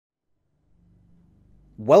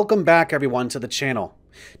Welcome back everyone to the channel.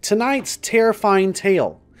 Tonight's terrifying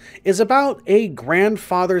tale is about a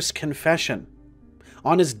grandfather's confession.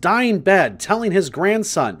 On his dying bed, telling his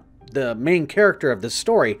grandson, the main character of this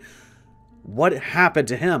story, what happened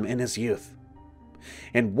to him in his youth,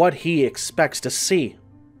 and what he expects to see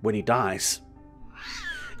when he dies.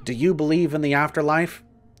 Do you believe in the afterlife?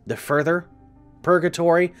 The further?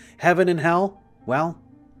 Purgatory? Heaven and hell? Well,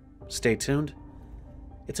 stay tuned.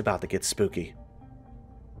 It's about to get spooky.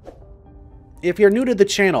 If you're new to the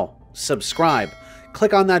channel, subscribe,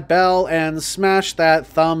 click on that bell, and smash that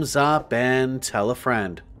thumbs up and tell a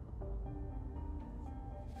friend.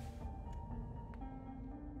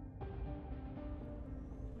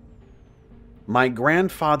 My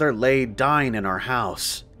grandfather lay dying in our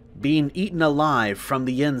house, being eaten alive from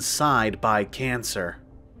the inside by cancer.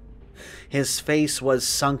 His face was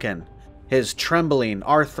sunken, his trembling,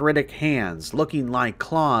 arthritic hands looking like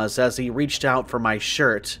claws as he reached out for my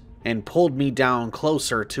shirt and pulled me down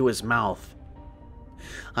closer to his mouth.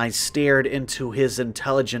 I stared into his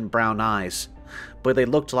intelligent brown eyes, but they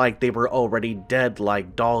looked like they were already dead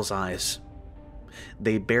like doll's eyes.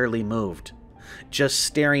 They barely moved, just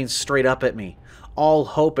staring straight up at me, all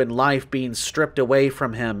hope in life being stripped away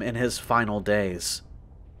from him in his final days.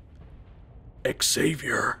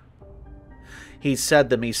 Xavier, he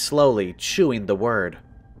said to me slowly, chewing the word.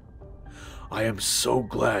 I am so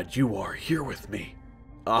glad you are here with me.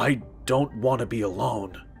 I don't want to be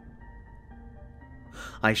alone.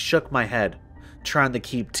 I shook my head, trying to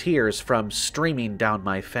keep tears from streaming down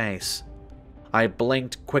my face. I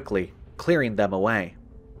blinked quickly, clearing them away.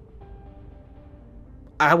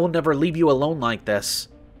 I will never leave you alone like this,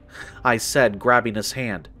 I said, grabbing his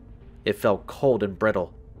hand. It felt cold and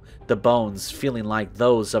brittle, the bones feeling like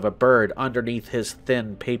those of a bird underneath his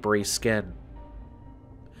thin, papery skin.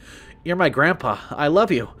 You're my grandpa. I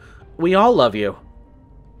love you. We all love you.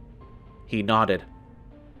 He nodded.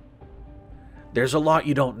 There's a lot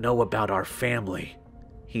you don't know about our family,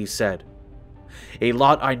 he said. A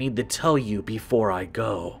lot I need to tell you before I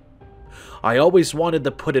go. I always wanted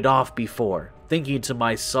to put it off before, thinking to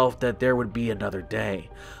myself that there would be another day,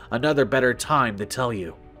 another better time to tell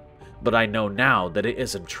you. But I know now that it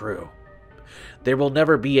isn't true. There will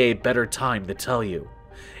never be a better time to tell you,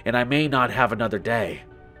 and I may not have another day.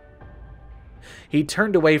 He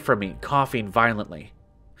turned away from me, coughing violently.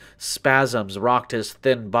 Spasms rocked his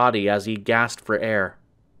thin body as he gasped for air.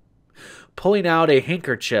 Pulling out a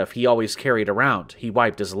handkerchief he always carried around, he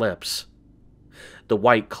wiped his lips. The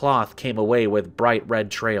white cloth came away with bright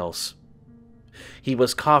red trails. He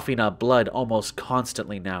was coughing up blood almost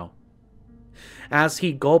constantly now. As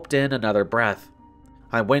he gulped in another breath,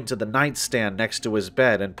 I went to the nightstand next to his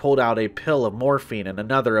bed and pulled out a pill of morphine and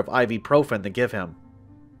another of ibuprofen to give him.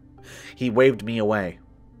 He waved me away.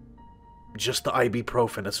 Just the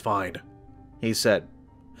ibuprofen is fine, he said.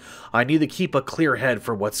 I need to keep a clear head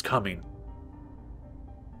for what's coming.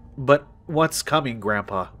 But what's coming,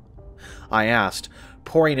 Grandpa? I asked,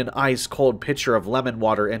 pouring an ice-cold pitcher of lemon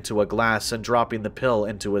water into a glass and dropping the pill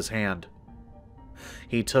into his hand.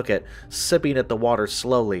 He took it, sipping at the water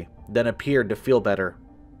slowly, then appeared to feel better.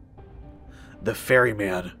 The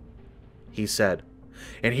ferryman, he said,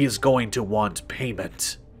 and he is going to want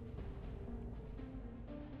payment.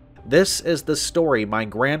 This is the story my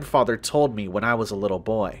grandfather told me when I was a little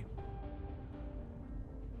boy.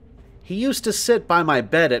 He used to sit by my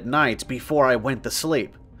bed at night before I went to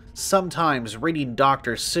sleep, sometimes reading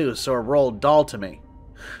Dr. Seuss or Roald Dahl to me,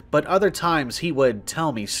 but other times he would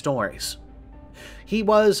tell me stories. He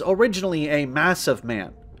was originally a massive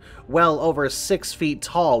man, well over 6 feet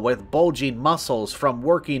tall with bulging muscles from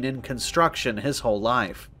working in construction his whole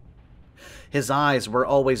life. His eyes were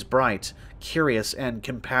always bright, curious, and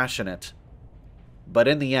compassionate. But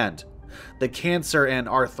in the end, the cancer and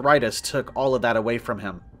arthritis took all of that away from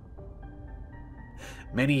him.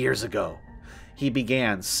 Many years ago, he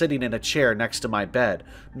began sitting in a chair next to my bed,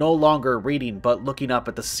 no longer reading but looking up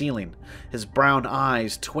at the ceiling, his brown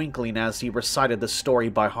eyes twinkling as he recited the story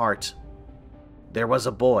by heart. There was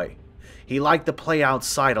a boy. He liked to play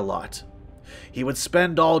outside a lot. He would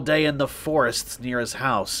spend all day in the forests near his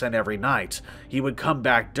house, and every night he would come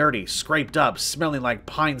back dirty, scraped up, smelling like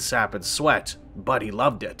pine sap and sweat, but he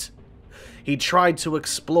loved it. He tried to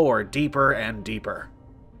explore deeper and deeper.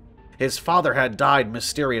 His father had died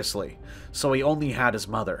mysteriously, so he only had his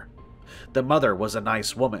mother. The mother was a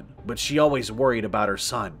nice woman, but she always worried about her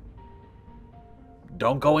son.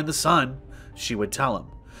 Don't go in the sun, she would tell him,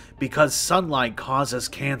 because sunlight causes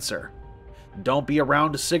cancer. Don't be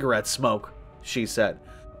around cigarette smoke, she said,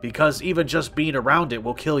 because even just being around it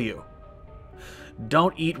will kill you.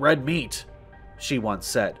 Don't eat red meat, she once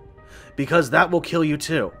said, because that will kill you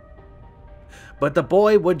too." But the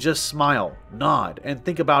boy would just smile, nod, and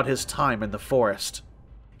think about his time in the forest.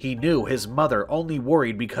 He knew his mother only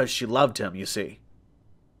worried because she loved him, you see.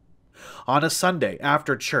 On a Sunday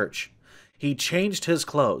after church, he changed his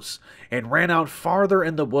clothes and ran out farther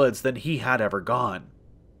in the woods than he had ever gone.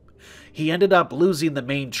 He ended up losing the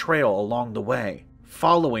main trail along the way,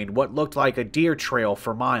 following what looked like a deer trail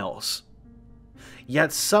for miles.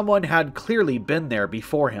 Yet someone had clearly been there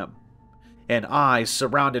before him. An eye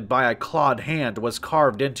surrounded by a clawed hand was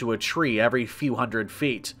carved into a tree every few hundred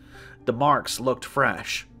feet. The marks looked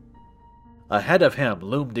fresh. Ahead of him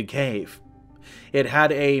loomed a cave. It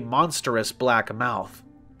had a monstrous black mouth.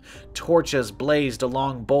 Torches blazed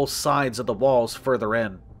along both sides of the walls further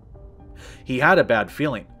in. He had a bad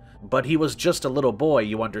feeling, but he was just a little boy,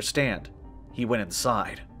 you understand. He went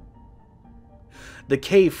inside. The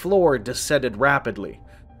cave floor descended rapidly.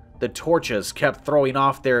 The torches kept throwing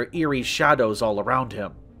off their eerie shadows all around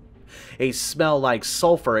him. A smell like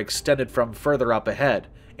sulfur extended from further up ahead,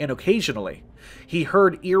 and occasionally, he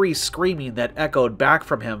heard eerie screaming that echoed back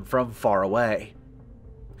from him from far away.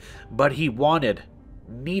 But he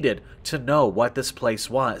needed to know what this place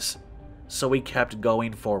was, so he kept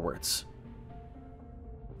going forwards.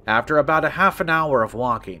 After about a half an hour of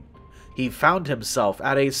walking, he found himself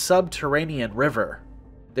at a subterranean river.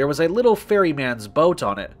 There was a little ferryman's boat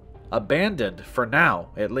on it, abandoned for now,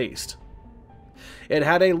 at least. It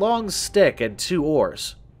had a long stick and 2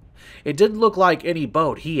 oars. It didn't look like any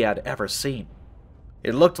boat he had ever seen.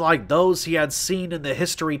 It looked like those he had seen in the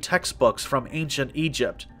history textbooks from ancient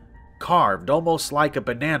Egypt, carved almost like a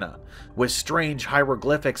banana, with strange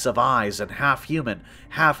hieroglyphics of eyes and half-human,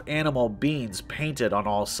 half-animal beings painted on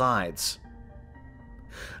all sides.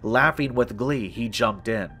 Laughing with glee, he jumped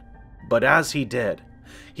in, but as he did,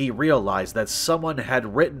 he realized that someone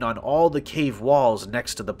had written on all the cave walls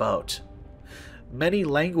next to the boat. Many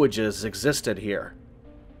languages existed here.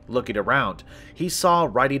 Looking around, he saw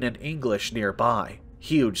writing in English nearby,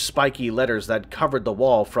 huge spiky letters that covered the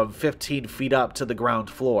wall from 15 feet up to the ground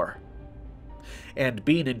floor. And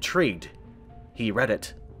being intrigued, he read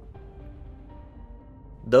it.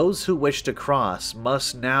 "Those who wish to cross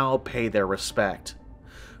must now pay their respect.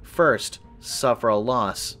 First, suffer a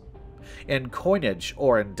loss, in coinage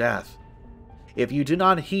or in death. If you do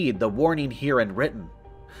not heed the warning herein written,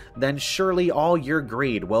 then surely all your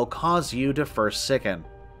greed will cause you to first sicken.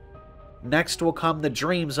 Next will come the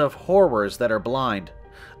dreams of horrors that are blind,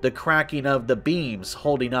 the cracking of the beams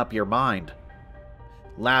holding up your mind.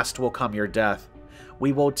 Last will come your death.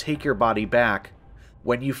 We will take your body back.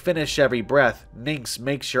 When you finish every breath, Nynx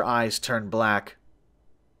makes your eyes turn black."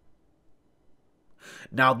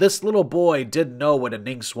 Now this little boy didn't know what a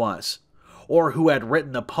Nynx was, or who had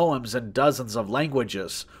written the poems in dozens of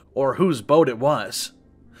languages, or whose boat it was.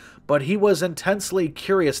 But he was intensely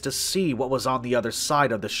curious to see what was on the other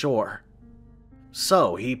side of the shore.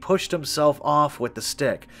 So he pushed himself off with the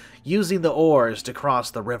stick, using the oars to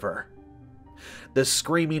cross the river. The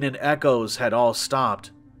screaming and echoes had all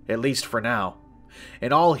stopped, at least for now,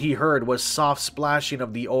 and all he heard was soft splashing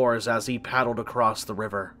of the oars as he paddled across the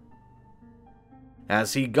river.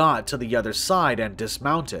 As he got to the other side and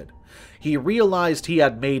dismounted, he realized he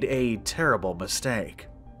had made a terrible mistake.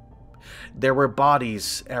 There were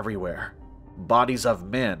bodies everywhere. Bodies of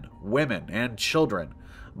men, women, and children.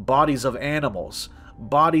 Bodies of animals.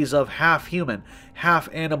 Bodies of half-human,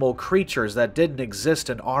 half-animal creatures that didn't exist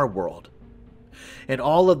in our world. And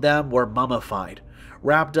all of them were mummified,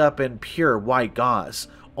 wrapped up in pure white gauze,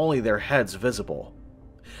 only their heads visible.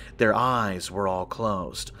 Their eyes were all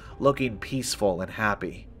closed, looking peaceful and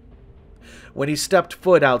happy. When he stepped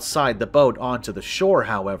foot outside the boat onto the shore,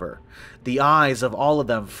 however, the eyes of all of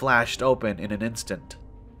them flashed open in an instant.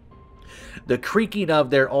 The creaking of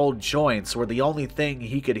their old joints were the only thing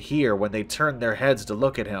he could hear when they turned their heads to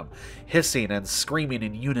look at him, hissing and screaming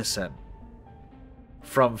in unison.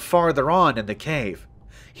 From farther on in the cave,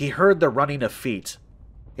 he heard the running of feet.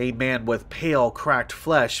 A man with pale, cracked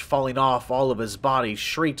flesh falling off all of his body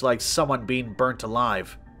shrieked like someone being burnt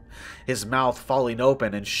alive, his mouth falling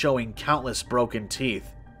open and showing countless broken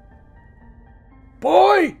teeth.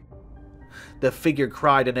 "Boy!" the figure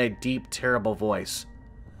cried in a deep, terrible voice.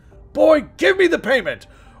 "Boy, give me the payment!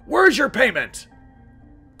 Where's your payment?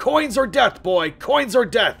 Coins or death, boy! Coins or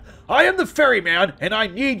death! I am the ferryman, and I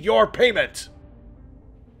need your payment!"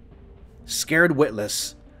 Scared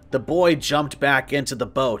witless, the boy jumped back into the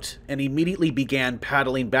boat and immediately began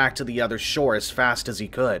paddling back to the other shore as fast as he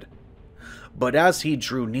could. But as he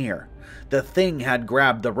drew near, the thing had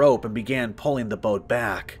grabbed the rope and began pulling the boat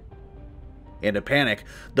back. In a panic,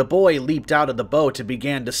 the boy leaped out of the boat and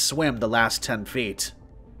began to swim the last 10 feet.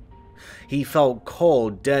 He felt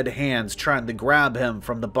cold, dead hands trying to grab him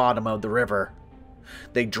from the bottom of the river.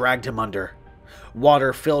 They dragged him under.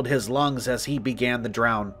 Water filled his lungs as he began to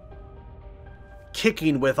drown.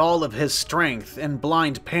 Kicking with all of his strength in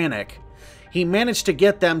blind panic, he managed to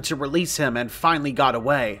get them to release him and finally got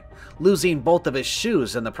away, losing both of his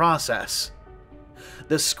shoes in the process.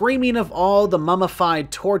 The screaming of all the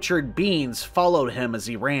mummified, tortured beings followed him as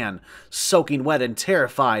he ran, soaking wet and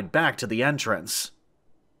terrified, back to the entrance.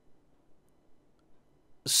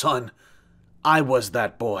 Son, I was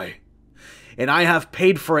that boy, and I have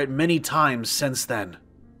paid for it many times since then.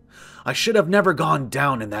 I should have never gone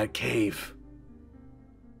down in that cave.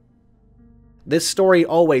 This story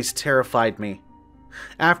always terrified me.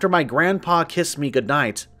 After my grandpa kissed me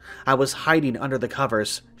goodnight, I was hiding under the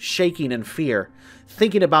covers, shaking in fear,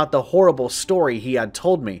 thinking about the horrible story he had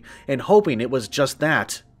told me, and hoping it was just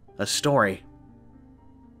that, a story.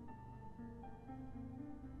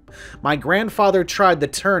 My grandfather tried to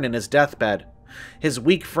turn in his deathbed, his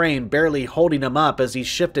weak frame barely holding him up as he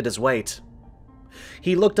shifted his weight.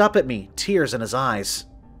 He looked up at me, tears in his eyes.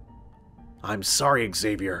 "I'm sorry,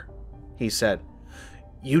 Xavier," he said.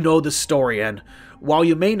 "You know the story, and while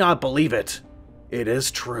you may not believe it, it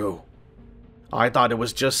is true. I thought it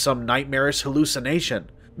was just some nightmarish hallucination,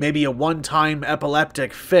 maybe a one-time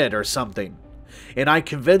epileptic fit or something, and I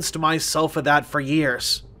convinced myself of that for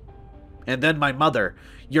years. And then my mother,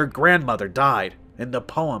 your grandmother, died, and the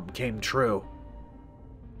poem came true.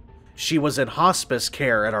 She was in hospice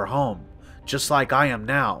care at our home, just like I am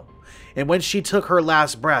now, and when she took her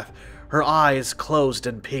last breath, her eyes closed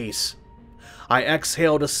in peace. I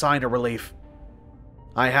exhaled a sign of relief.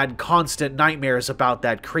 I had constant nightmares about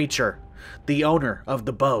that creature, the owner of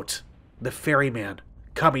the boat, the ferryman,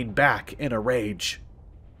 coming back in a rage.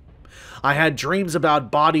 I had dreams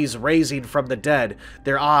about bodies raising from the dead,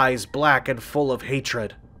 their eyes black and full of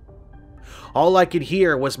hatred. All I could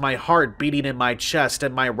hear was my heart beating in my chest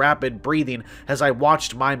and my rapid breathing as I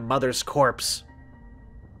watched my mother's corpse.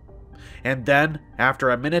 And then, after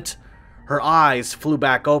a minute, her eyes flew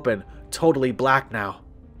back open, totally black now.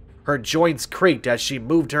 Her joints creaked as she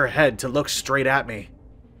moved her head to look straight at me.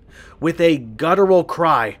 With a guttural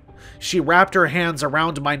cry, she wrapped her hands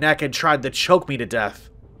around my neck and tried to choke me to death.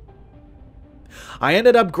 I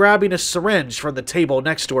ended up grabbing a syringe from the table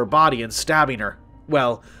next to her body and stabbing her.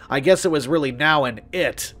 Well, I guess it was really now an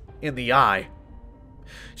it in the eye.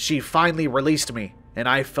 She finally released me, and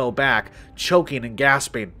I fell back, choking and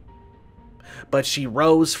gasping. But she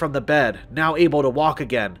rose from the bed, now able to walk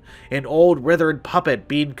again, an old withered puppet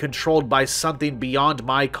being controlled by something beyond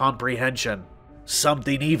my comprehension.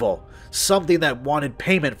 Something evil, something that wanted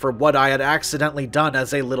payment for what I had accidentally done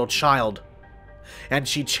as a little child. And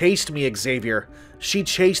she chased me, Xavier. She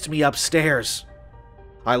chased me upstairs.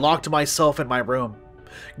 I locked myself in my room,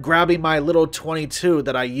 grabbing my little .22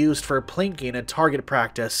 that I used for plinking and target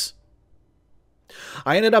practice.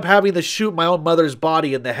 I ended up having to shoot my own mother's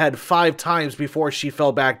body in the head 5 times before she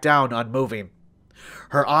fell back down, unmoving.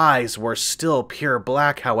 Her eyes were still pure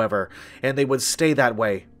black, however, and they would stay that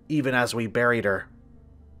way, even as we buried her.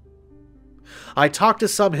 I talked to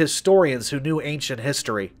some historians who knew ancient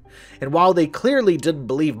history, and while they clearly didn't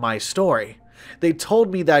believe my story, they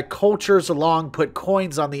told me that cultures long put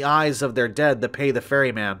coins on the eyes of their dead to pay the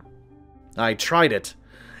ferryman. I tried it.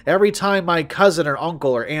 Every time my cousin or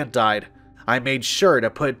uncle or aunt died, I made sure to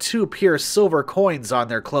put 2 pure silver coins on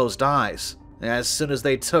their closed eyes, as soon as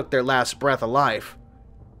they took their last breath of life.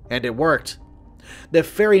 And it worked. The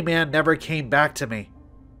ferryman never came back to me.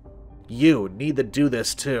 You need to do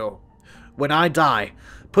this too. When I die,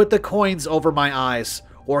 put the coins over my eyes,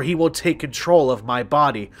 or he will take control of my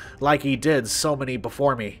body, like he did so many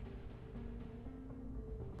before me.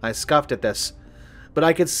 I scoffed at this, but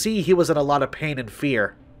I could see he was in a lot of pain and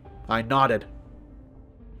fear. I nodded.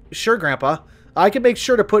 Sure, Grandpa, I can make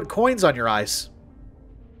sure to put coins on your eyes.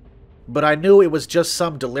 But I knew it was just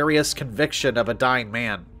some delirious conviction of a dying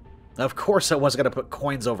man. Of course I wasn't going to put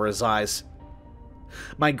coins over his eyes.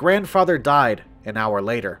 My grandfather died an hour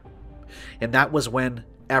later, and that was when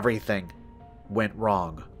everything went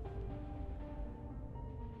wrong.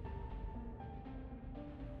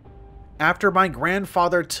 After my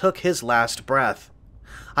grandfather took his last breath,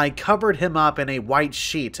 I covered him up in a white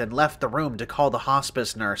sheet and left the room to call the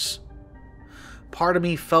hospice nurse. Part of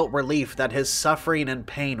me felt relief that his suffering and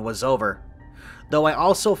pain was over, though I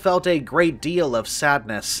also felt a great deal of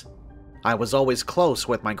sadness. I was always close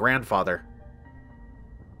with my grandfather.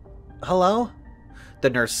 "Hello?" the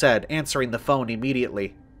nurse said, answering the phone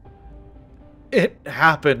immediately. "It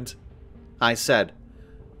happened," I said.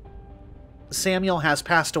 "Samuel has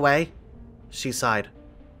passed away?" she sighed.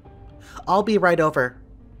 "I'll be right over."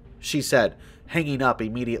 she said, hanging up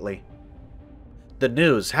immediately. The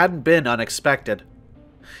news hadn't been unexpected.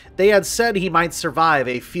 They had said he might survive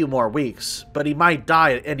a few more weeks, but he might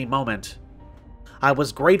die at any moment. I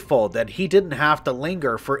was grateful that he didn't have to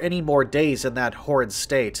linger for any more days in that horrid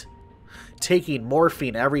state, taking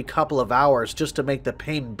morphine every couple of hours just to make the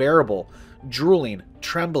pain bearable, drooling,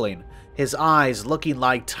 trembling, his eyes looking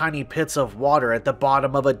like tiny pits of water at the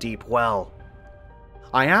bottom of a deep well.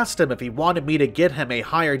 I asked him if he wanted me to get him a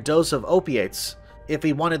higher dose of opiates, if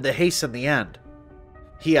he wanted to hasten the end.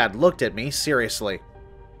 He had looked at me seriously.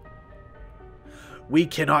 "We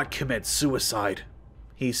cannot commit suicide,"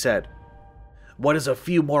 he said. "What is a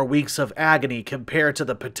few more weeks of agony compared to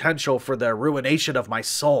the potential for the ruination of my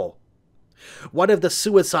soul? What if the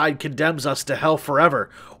suicide condemns us to hell forever,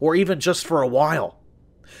 or even just for a while?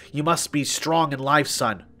 You must be strong in life,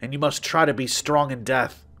 son, and you must try to be strong in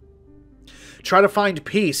death. Try to find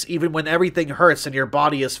peace even when everything hurts and your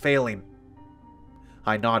body is failing."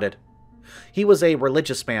 I nodded. He was a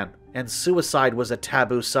religious man, and suicide was a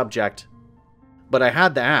taboo subject. But I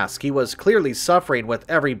had to ask, he was clearly suffering with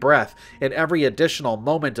every breath and every additional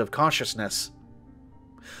moment of consciousness.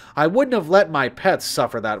 I wouldn't have let my pets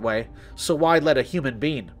suffer that way, so why let a human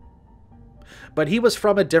being? But he was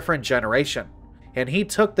from a different generation, and he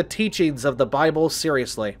took the teachings of the Bible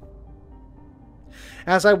seriously.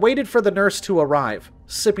 As I waited for the nurse to arrive,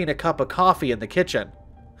 sipping a cup of coffee in the kitchen,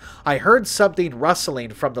 I heard something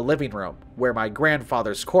rustling from the living room, where my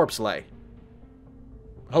grandfather's corpse lay.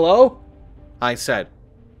 "Hello?" I said.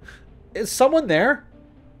 "Is someone there?"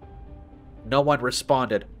 No one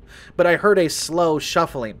responded, but I heard a slow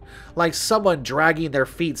shuffling, like someone dragging their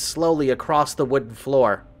feet slowly across the wooden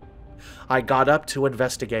floor. I got up to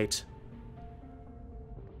investigate.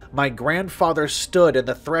 My grandfather stood in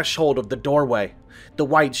the threshold of the doorway, the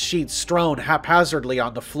white sheets strewn haphazardly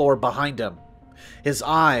on the floor behind him. His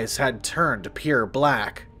eyes had turned pure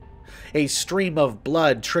black. A stream of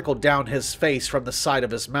blood trickled down his face from the side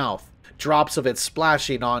of his mouth, drops of it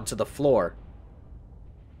splashing onto the floor.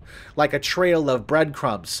 Like a trail of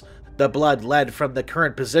breadcrumbs, the blood led from the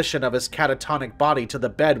current position of his catatonic body to the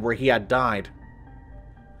bed where he had died.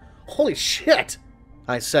 "Holy shit!"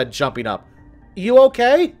 I said, jumping up. "You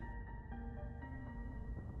okay?"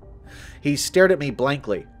 He stared at me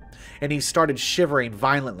blankly, and he started shivering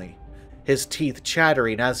violently, his teeth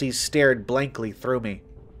chattering as he stared blankly through me.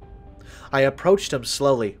 I approached him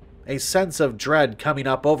slowly, a sense of dread coming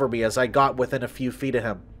up over me as I got within a few feet of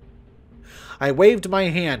him. I waved my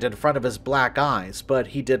hand in front of his black eyes, but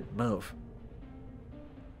he didn't move.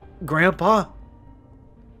 "Grandpa?"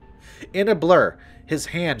 In a blur, his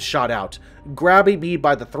hand shot out, grabbing me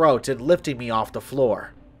by the throat and lifting me off the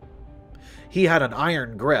floor. He had an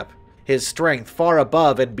iron grip, his strength far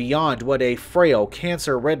above and beyond what a frail,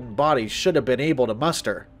 cancer-ridden body should have been able to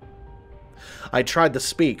muster. I tried to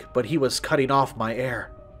speak, but he was cutting off my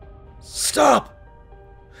air. "Stop!"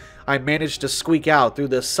 I managed to squeak out through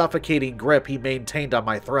the suffocating grip he maintained on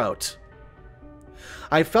my throat.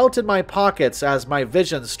 I felt in my pockets as my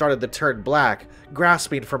vision started to turn black,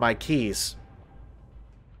 grasping for my keys.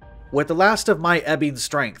 With the last of my ebbing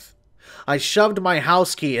strength, I shoved my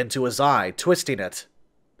house key into his eye, twisting it.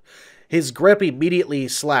 His grip immediately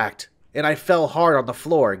slacked, and I fell hard on the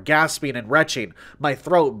floor, gasping and retching, my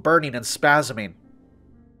throat burning and spasming.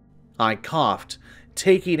 I coughed,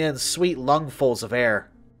 taking in sweet lungfuls of air.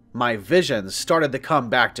 My vision started to come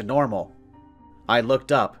back to normal. I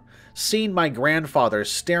looked up, seeing my grandfather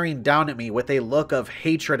staring down at me with a look of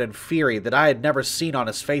hatred and fury that I had never seen on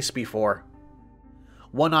his face before.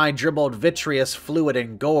 One eye dribbled vitreous fluid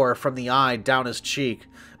and gore from the eye down his cheek,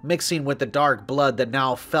 mixing with the dark blood that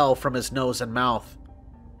now fell from his nose and mouth.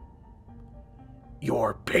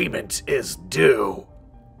 "Your payment is due,"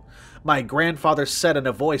 my grandfather said in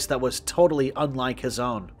a voice that was totally unlike his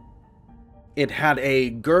own. It had a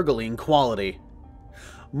gurgling quality.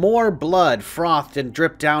 More blood frothed and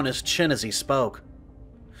dripped down his chin as he spoke.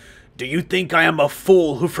 "Do you think I am a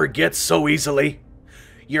fool who forgets so easily?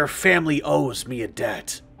 Your family owes me a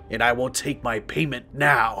debt, and I will take my payment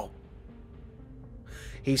now."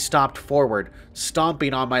 He stopped forward,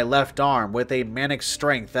 stomping on my left arm with a manic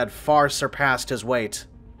strength that far surpassed his weight.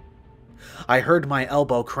 I heard my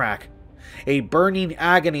elbow crack, a burning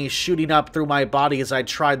agony shooting up through my body as I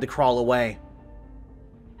tried to crawl away.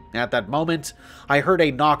 At that moment, I heard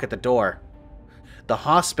a knock at the door. The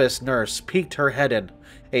hospice nurse peeked her head in,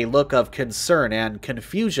 a look of concern and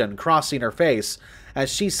confusion crossing her face as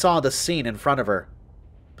she saw the scene in front of her.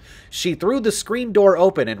 She threw the screen door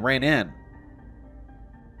open and ran in.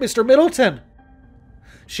 "Mr. Middleton!"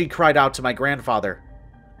 she cried out to my grandfather.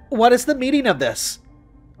 "What is the meaning of this?"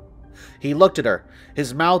 He looked at her,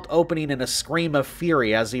 his mouth opening in a scream of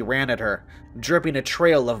fury as he ran at her, dripping a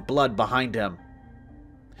trail of blood behind him.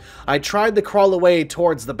 I tried to crawl away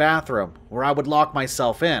towards the bathroom, where I would lock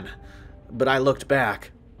myself in, but I looked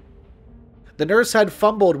back. The nurse had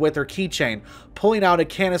fumbled with her keychain, pulling out a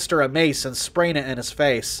canister of mace and spraying it in his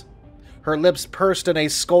face. Her lips pursed in a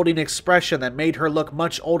scolding expression that made her look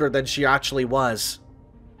much older than she actually was.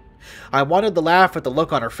 I wanted to laugh at the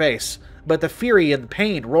look on her face, but the fury and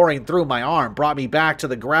pain roaring through my arm brought me back to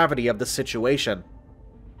the gravity of the situation.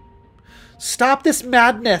 "Stop this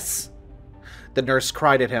madness!" the nurse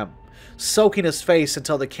cried at him, soaking his face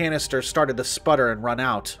until the canister started to sputter and run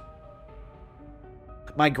out.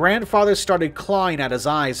 My grandfather started clawing at his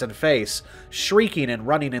eyes and face, shrieking and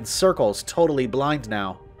running in circles, totally blind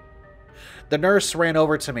now. The nurse ran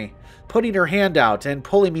over to me, putting her hand out and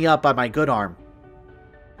pulling me up by my good arm.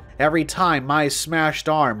 Every time my smashed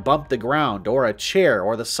arm bumped the ground or a chair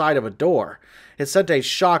or the side of a door, it sent a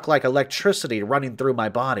shock like electricity running through my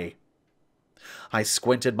body. I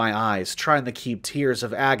squinted my eyes, trying to keep tears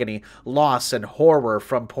of agony, loss, and horror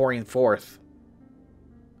from pouring forth.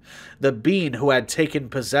 The being who had taken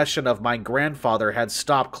possession of my grandfather had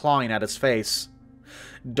stopped clawing at his face.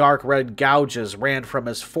 Dark red gouges ran from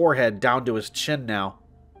his forehead down to his chin now.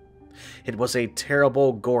 It was a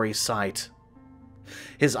terrible, gory sight.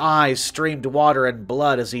 His eyes streamed water and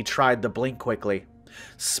blood as he tried to blink quickly,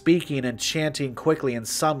 speaking and chanting quickly in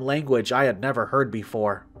some language I had never heard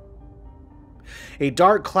before. A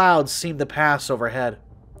dark cloud seemed to pass overhead.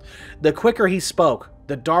 The quicker he spoke,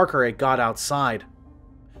 the darker it got outside.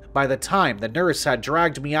 By the time the nurse had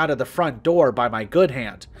dragged me out of the front door by my good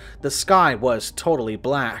hand, the sky was totally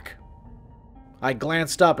black. I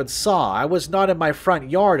glanced up and saw I was not in my front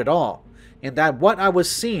yard at all, and that what I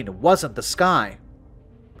was seeing wasn't the sky.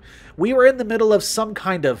 We were in the middle of some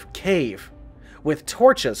kind of cave, with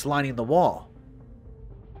torches lining the wall.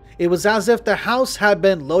 It was as if the house had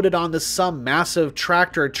been loaded onto some massive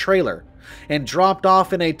tractor trailer and dropped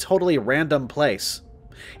off in a totally random place,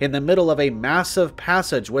 in the middle of a massive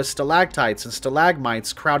passage with stalactites and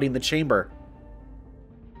stalagmites crowding the chamber.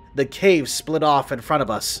 The cave split off in front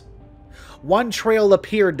of us. One trail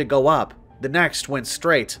appeared to go up, the next went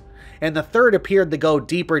straight, and the third appeared to go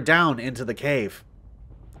deeper down into the cave.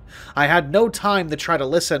 I had no time to try to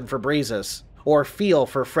listen for breezes, or feel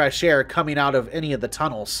for fresh air coming out of any of the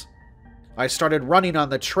tunnels. I started running on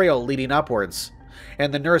the trail leading upwards,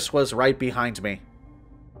 and the nurse was right behind me.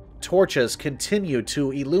 Torches continued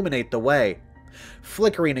to illuminate the way,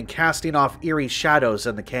 flickering and casting off eerie shadows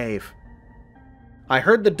in the cave. I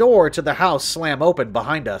heard the door to the house slam open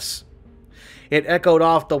behind us. It echoed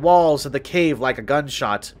off the walls of the cave like a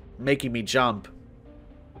gunshot, making me jump.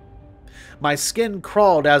 My skin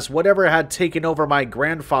crawled as whatever had taken over my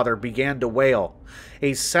grandfather began to wail,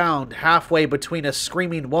 a sound halfway between a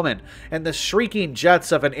screaming woman and the shrieking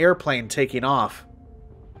jets of an airplane taking off.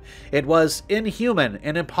 It was inhuman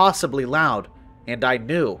and impossibly loud, and I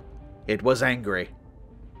knew it was angry.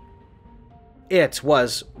 It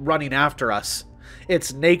was running after us,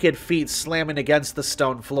 its naked feet slamming against the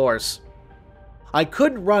stone floors. I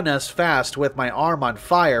couldn't run as fast with my arm on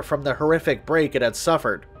fire from the horrific break it had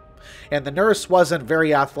suffered, and the nurse wasn't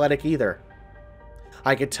very athletic either.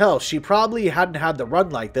 I could tell she probably hadn't had to run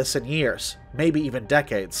like this in years, maybe even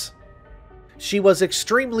decades. She was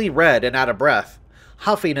extremely red and out of breath,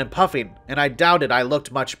 huffing and puffing, and I doubted I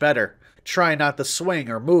looked much better, trying not to swing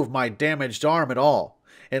or move my damaged arm at all,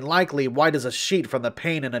 and likely white as a sheet from the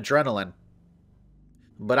pain and adrenaline.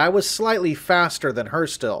 But I was slightly faster than her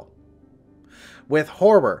still. With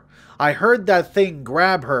horror, I heard that thing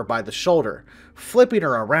grab her by the shoulder, flipping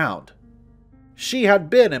her around. She had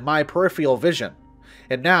been in my peripheral vision,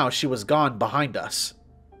 and now she was gone behind us.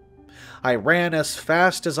 I ran as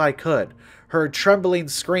fast as I could. Her trembling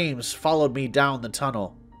screams followed me down the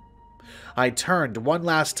tunnel. I turned one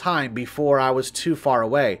last time before I was too far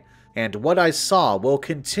away, and what I saw will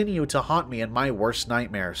continue to haunt me in my worst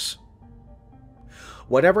nightmares.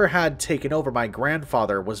 Whatever had taken over my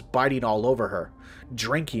grandfather was biting all over her,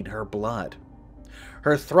 drinking her blood.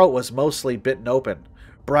 Her throat was mostly bitten open,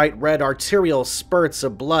 bright red arterial spurts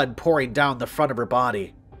of blood pouring down the front of her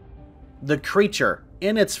body. The creature,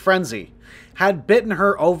 in its frenzy, had bitten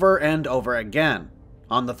her over and over again,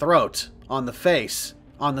 on the throat, on the face,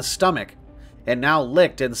 on the stomach, and now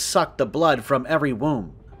licked and sucked the blood from every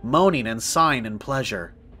wound, moaning and sighing in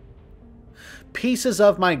pleasure. Pieces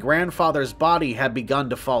of my grandfather's body had begun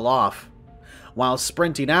to fall off. While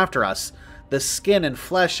sprinting after us, the skin and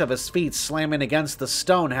flesh of his feet slamming against the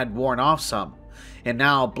stone had worn off some, and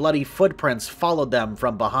now bloody footprints followed them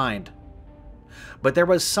from behind. But there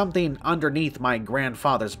was something underneath my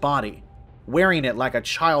grandfather's body, wearing it like a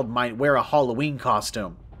child might wear a Halloween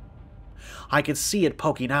costume. I could see it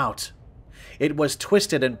poking out. It was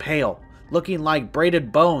twisted and pale, looking like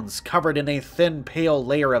braided bones covered in a thin, pale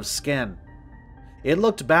layer of skin. It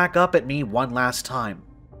looked back up at me one last time,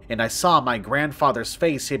 and I saw my grandfather's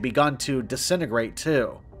face had begun to disintegrate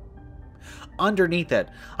too. Underneath it,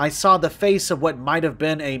 I saw the face of what might have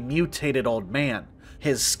been a mutated old man,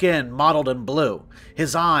 his skin mottled in blue,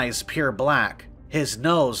 his eyes pure black, his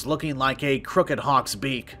nose looking like a crooked hawk's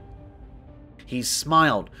beak. He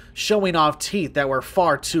smiled, showing off teeth that were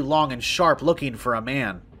far too long and sharp looking for a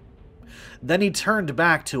man. Then he turned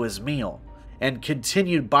back to his meal, and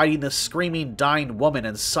continued biting the screaming, dying woman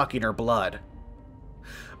and sucking her blood.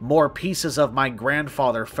 More pieces of my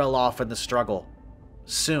grandfather fell off in the struggle.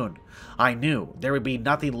 Soon, I knew there would be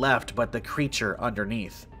nothing left but the creature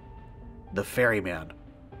underneath. The ferryman.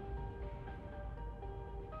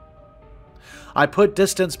 I put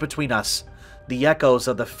distance between us. The echoes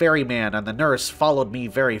of the ferryman and the nurse followed me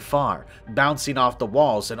very far, bouncing off the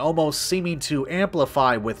walls and almost seeming to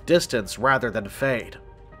amplify with distance rather than fade.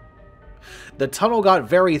 The tunnel got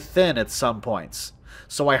very thin at some points,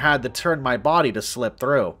 so I had to turn my body to slip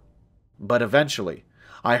through. But eventually,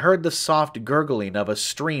 I heard the soft gurgling of a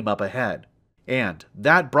stream up ahead, and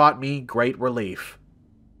that brought me great relief.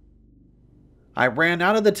 I ran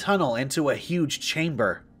out of the tunnel into a huge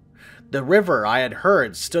chamber. The river I had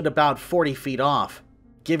heard stood about 40 feet off,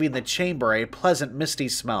 giving the chamber a pleasant misty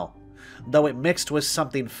smell, though it mixed with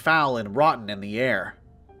something foul and rotten in the air.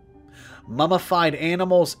 Mummified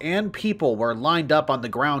animals and people were lined up on the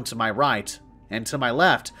ground to my right, and to my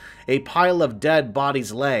left, a pile of dead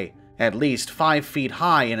bodies lay, at least 5 feet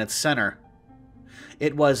high in its center.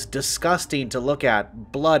 It was disgusting to look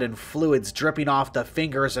at, blood and fluids dripping off the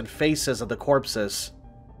fingers and faces of the corpses.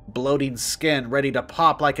 Bloating skin ready to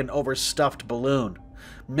pop like an overstuffed balloon.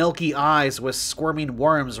 Milky eyes with squirming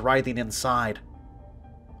worms writhing inside.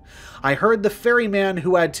 I heard the ferryman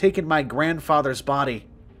who had taken my grandfather's body.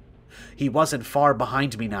 He wasn't far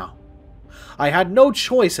behind me now. I had no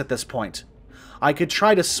choice at this point. I could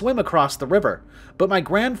try to swim across the river, but my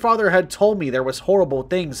grandfather had told me there was horrible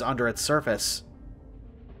things under its surface.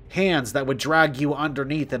 Hands that would drag you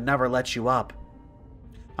underneath and never let you up.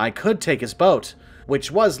 I could take his boat,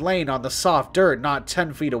 which was laying on the soft dirt not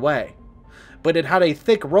 10 feet away, but it had a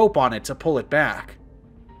thick rope on it to pull it back.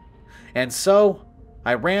 And so,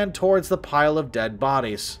 I ran towards the pile of dead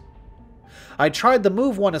bodies. I tried to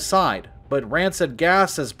move one aside, but rancid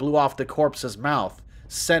gases blew off the corpse's mouth,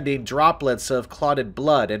 sending droplets of clotted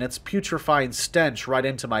blood and its putrefying stench right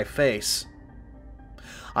into my face.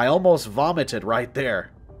 I almost vomited right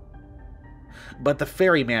there. But the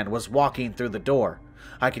ferryman was walking through the door.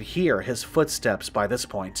 I could hear his footsteps by this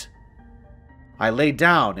point. I lay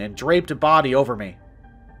down and draped a body over me.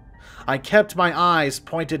 I kept my eyes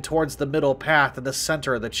pointed towards the middle path in the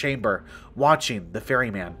center of the chamber, watching the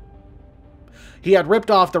ferryman. He had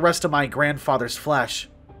ripped off the rest of my grandfather's flesh,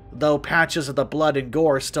 though patches of the blood and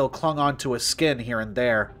gore still clung onto his skin here and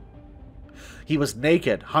there. He was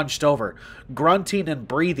naked, hunched over, grunting and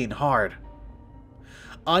breathing hard.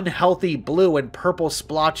 Unhealthy blue and purple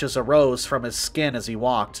splotches arose from his skin as he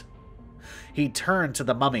walked. He turned to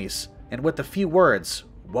the mummies, and with a few words,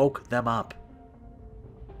 woke them up.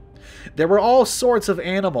 There were all sorts of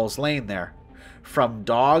animals laying there, from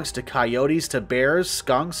dogs to coyotes to bears,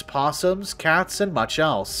 skunks, possums, cats, and much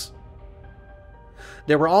else.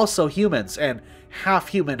 There were also humans and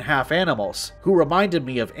half-human, half-animals who reminded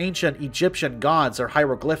me of ancient Egyptian gods or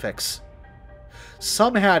hieroglyphics.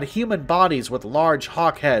 Some had human bodies with large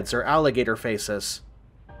hawk heads or alligator faces.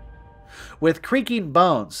 With creaking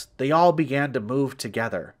bones, they all began to move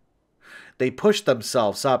together. They pushed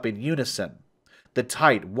themselves up in unison, the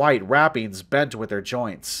tight white wrappings bent with their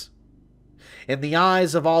joints. In the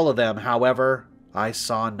eyes of all of them, however, I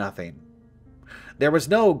saw nothing. There was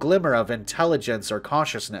no glimmer of intelligence or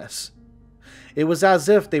consciousness. It was as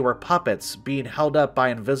if they were puppets being held up by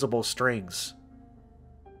invisible strings.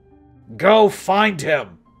 "Go find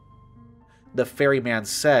him," the ferryman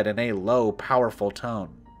said in a low, powerful tone.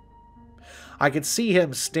 I could see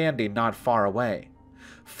him standing not far away,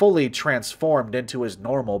 fully transformed into his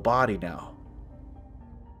normal body now.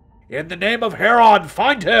 "In the name of Heron,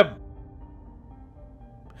 find him!"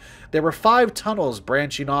 There were 5 tunnels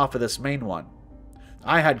branching off of this main one.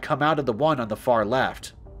 I had come out of the one on the far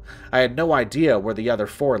left. I had no idea where the other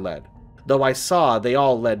 4 led, though I saw they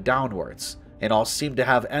all led downwards, and all seemed to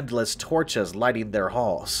have endless torches lighting their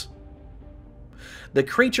halls. The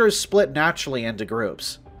creatures split naturally into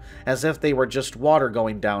groups, as if they were just water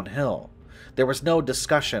going downhill. There was no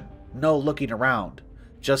discussion, no looking around,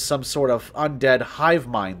 just some sort of undead hive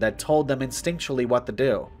mind that told them instinctually what to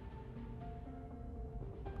do.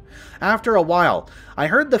 After a while, I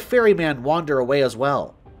heard the ferryman wander away as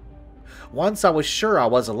well. Once I was sure I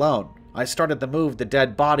was alone, I started to move the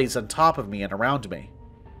dead bodies on top of me and around me.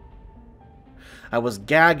 I was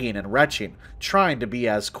gagging and retching, trying to be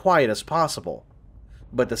as quiet as possible,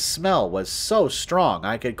 but the smell was so strong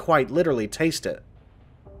I could quite literally taste it.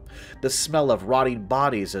 The smell of rotting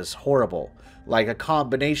bodies is horrible, like a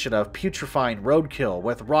combination of putrefying roadkill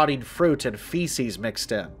with rotting fruit and feces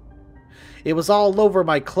mixed in. It was all over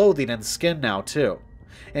my clothing and skin now too,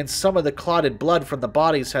 and some of the clotted blood from the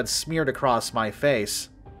bodies had smeared across my face.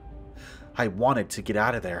 I wanted to get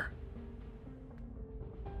out of there.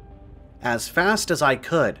 As fast as I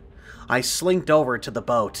could, I slinked over to the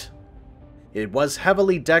boat. It was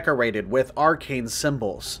heavily decorated with arcane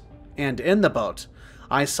symbols, and in the boat,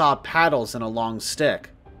 I saw paddles and a long stick.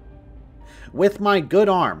 With my good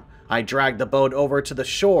arm, I dragged the boat over to the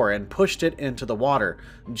shore and pushed it into the water,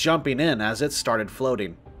 jumping in as it started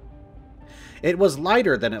floating. It was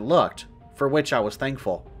lighter than it looked, for which I was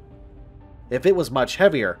thankful. If it was much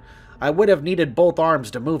heavier, I would have needed both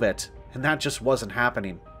arms to move it, and that just wasn't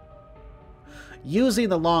happening. Using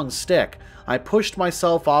the long stick, I pushed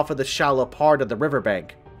myself off of the shallow part of the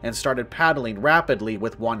riverbank and started paddling rapidly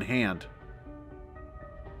with one hand.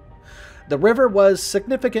 The river was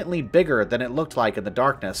significantly bigger than it looked like in the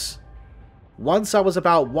darkness. Once I was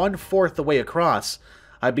about 1/4 the way across,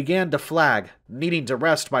 I began to flag, needing to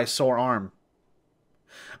rest my sore arm.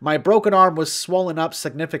 My broken arm was swollen up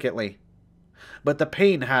significantly, but the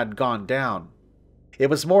pain had gone down. It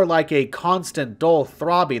was more like a constant dull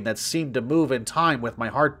throbbing that seemed to move in time with my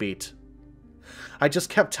heartbeat. I just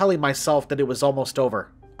kept telling myself that it was almost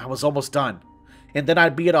over. I was almost done. And then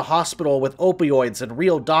I'd be at a hospital with opioids and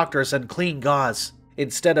real doctors and clean gauze,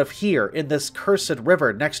 instead of here in this cursed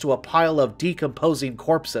river next to a pile of decomposing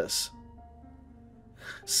corpses.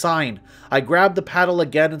 Sighing, I grabbed the paddle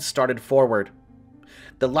again and started forward.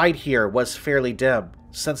 The light here was fairly dim,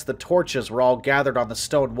 since the torches were all gathered on the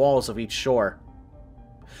stone walls of each shore.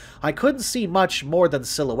 I couldn't see much more than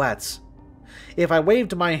silhouettes. If I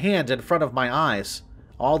waved my hand in front of my eyes,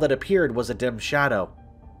 all that appeared was a dim shadow.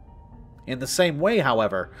 In the same way,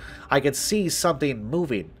 however, I could see something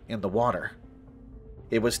moving in the water.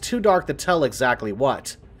 It was too dark to tell exactly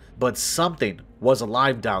what, but something was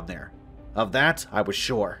alive down there. Of that, I was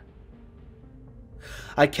sure.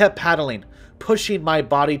 I kept paddling, pushing my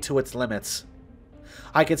body to its limits.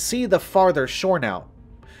 I could see the farther shore now.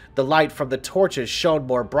 The light from the torches shone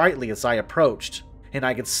more brightly as I approached, and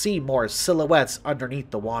I could see more silhouettes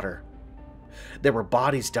underneath the water. There were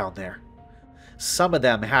bodies down there. Some of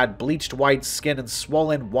them had bleached white skin and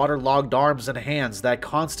swollen, waterlogged arms and hands that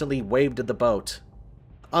constantly waved in the boat.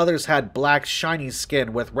 Others had black, shiny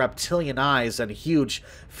skin with reptilian eyes and huge,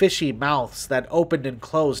 fishy mouths that opened and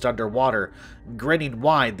closed underwater, grinning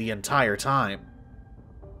wide the entire time.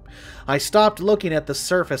 I stopped looking at the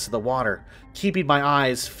surface of the water, keeping my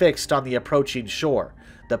eyes fixed on the approaching shore,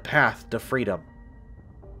 the path to freedom.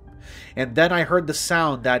 And then I heard the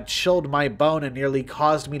sound that chilled my bone and nearly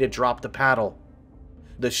caused me to drop the paddle.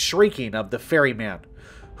 The shrieking of the ferryman,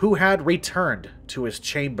 who had returned to his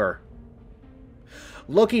chamber.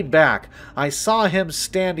 Looking back, I saw him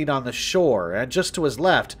standing on the shore, and just to his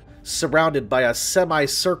left, surrounded by a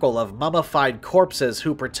semicircle of mummified corpses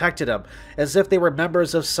who protected him as if they were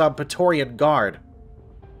members of some Praetorian guard.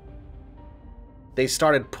 They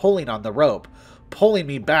started pulling on the rope, pulling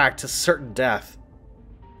me back to certain death.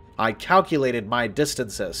 I calculated my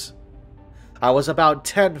distances. I was about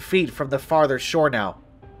 10 feet from the farther shore now.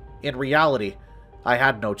 In reality, I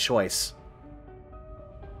had no choice.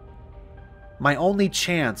 My only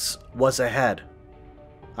chance was ahead.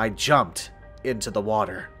 I jumped into the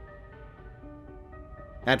water.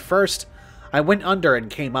 At first, I went under and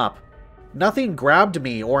came up. Nothing grabbed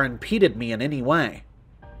me or impeded me in any way.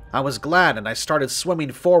 I was glad and I started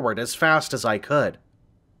swimming forward as fast as I could.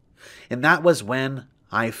 And that was when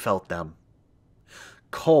I felt them.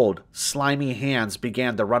 Cold, slimy hands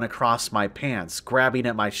began to run across my pants, grabbing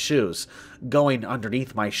at my shoes, going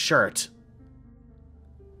underneath my shirt.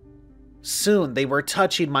 Soon they were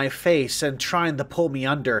touching my face and trying to pull me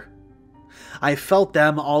under. I felt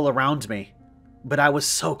them all around me, but I was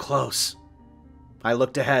so close. I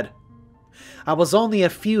looked ahead. I was only a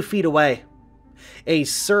few feet away. A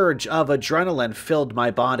surge of adrenaline filled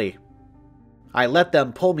my body. I let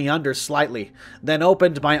them pull me under slightly, then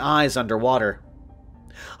opened my eyes underwater.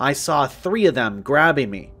 I saw 3 of them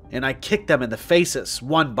grabbing me, and I kicked them in the faces,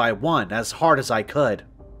 one by one, as hard as I could.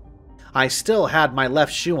 I still had my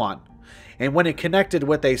left shoe on, and when it connected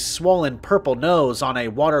with a swollen purple nose on a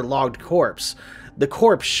waterlogged corpse, the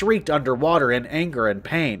corpse shrieked underwater in anger and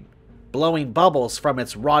pain, blowing bubbles from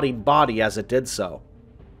its rotting body as it did so.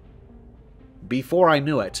 Before I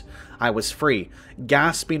knew it, I was free,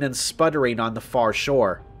 gasping and sputtering on the far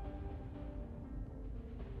shore.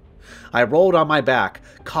 I rolled on my back,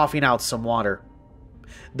 coughing out some water.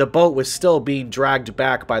 The boat was still being dragged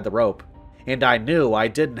back by the rope, and I knew I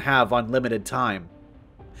didn't have unlimited time.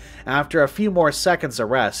 After a few more seconds of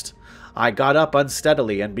rest, I got up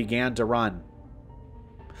unsteadily and began to run.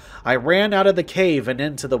 I ran out of the cave and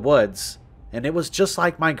into the woods, and it was just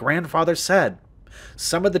like my grandfather said.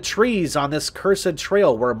 Some of the trees on this cursed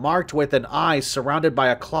trail were marked with an eye surrounded by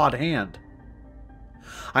a clawed hand.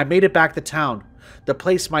 I made it back to town, the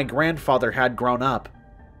place my grandfather had grown up.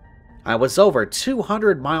 I was over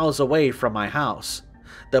 200 miles away from my house,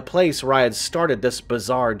 the place where I had started this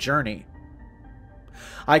bizarre journey.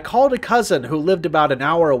 I called a cousin who lived about an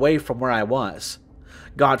hour away from where I was,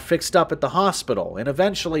 got fixed up at the hospital, and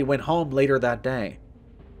eventually went home later that day.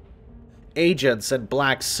 Agents in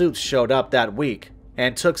black suits showed up that week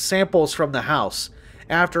and took samples from the house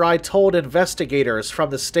after I told investigators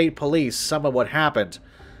from the state police some of what happened,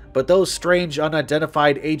 but those strange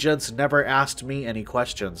unidentified agents never asked me any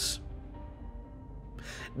questions.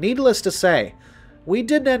 Needless to say, we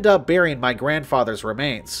didn't end up burying my grandfather's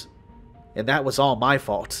remains, and that was all my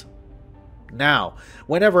fault. Now,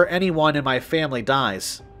 whenever anyone in my family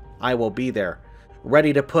dies, I will be there,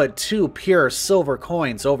 ready to put 2 pure silver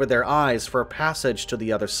coins over their eyes for passage to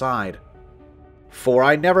the other side. For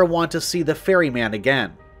I never want to see the ferryman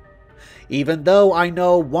again, even though I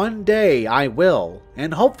know one day I will,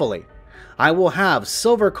 and hopefully, I will have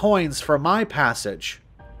silver coins for my passage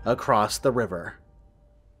across the river.